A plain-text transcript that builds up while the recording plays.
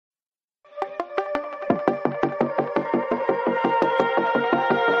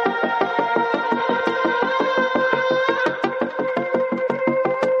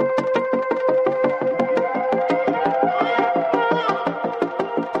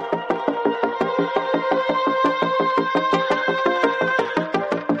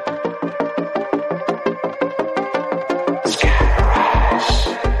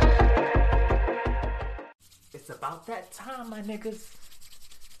niggas?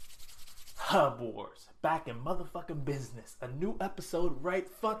 Hub Wars, back in motherfucking business. A new episode right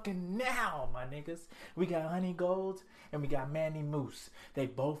fucking now, my niggas. We got Honey Gold and we got Mandy Moose. They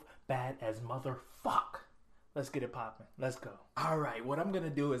both bad as motherfuck. Let's get it poppin'. Let's go. Alright, what I'm gonna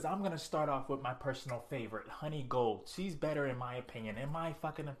do is I'm gonna start off with my personal favorite, Honey Gold. She's better in my opinion. In my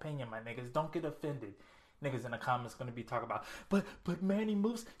fucking opinion, my niggas. Don't get offended. Niggas in the comments gonna be talking about, but Mandy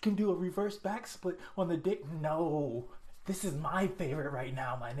Moose can do a reverse back split on the dick. No. This is my favorite right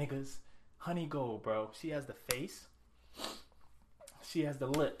now, my niggas. Honey Gold, bro. She has the face. She has the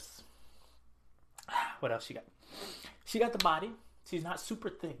lips. What else she got? She got the body. She's not super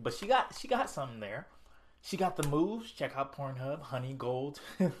thick, but she got something there. She got the moves. Check out Pornhub, Honey Gold.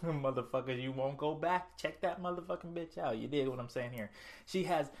 Motherfuckers, you won't go back. Check that motherfucking bitch out. You dig what I'm saying here?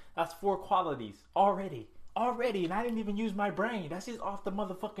 That's 4 qualities already. And I didn't even use my brain. That's just off the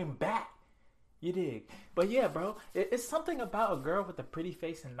motherfucking bat. You dig? But yeah, bro, it's something about a girl with a pretty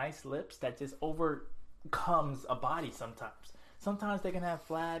face and nice lips that just overcomes a body sometimes. Sometimes they can have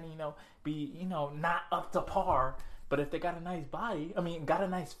flat, be, not up to par. But if they got a nice body, got a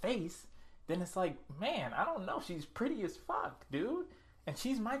nice face, then it's like, man, I don't know. She's pretty as fuck, dude. And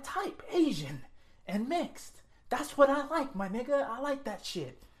she's my type, Asian and mixed. That's what I like, my nigga. I like that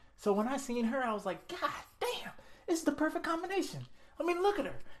shit. So when I seen her, I was like, God damn, it's the perfect combination. Look at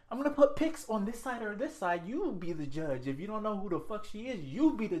her. I'm going to put pics on this side or this side. You be the judge. If you don't know who the fuck she is,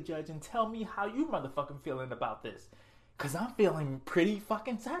 you be the judge and tell me how you motherfucking feeling about this. Because I'm feeling pretty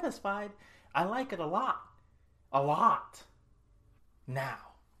fucking satisfied. I like it a lot. A lot. Now,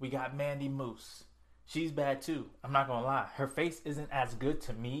 we got Mandy Moose. She's bad too. I'm not going to lie. Her face isn't as good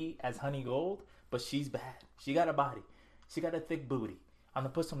to me as Honey Gold, but she's bad. She got a body. She got a thick booty. I'm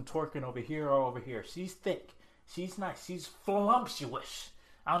going to put some twerking over here or over here. She's thick. She's nice. She's voluptuous.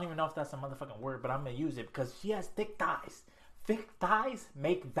 I don't even know if that's a motherfucking word, but I'm going to use it because she has thick thighs. Thick thighs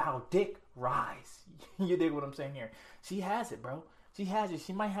make thou dick rise. You dig what I'm saying here? She has it, bro. She has it.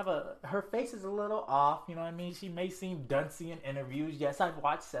 She might have her face is a little off, you know what I mean? She may seem duncy in interviews. Yes, I've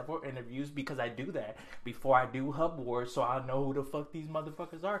watched several interviews because I do that before I do Hub Wars, so I know who the fuck these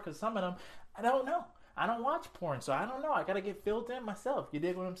motherfuckers are, because some of them, I don't know. I don't watch porn, so I don't know. I gotta get filled in myself. You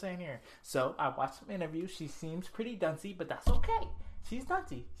dig what I'm saying here? So I watched some interviews. She seems pretty duncy, but that's okay. She's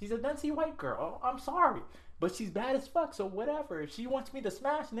duncy. She's a duncy white girl. I'm sorry. But she's bad as fuck, so whatever. If she wants me to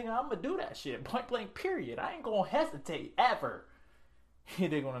smash, nigga, I'm gonna do that shit. Point blank, period. I ain't gonna hesitate, ever. You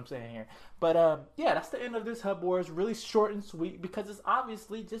dig what I'm saying here? But, yeah, that's the end of this Hub Wars. Really short and sweet because it's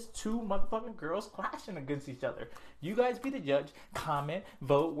obviously just 2 motherfucking girls clashing against each other. You guys be the judge. Comment,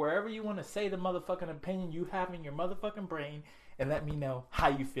 vote, wherever you want to say the motherfucking opinion you have in your motherfucking brain, and let me know how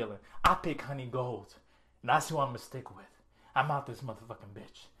you feeling. I pick Honey Gold, and that's who I'm going to stick with. I'm out this motherfucking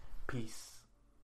bitch. Peace.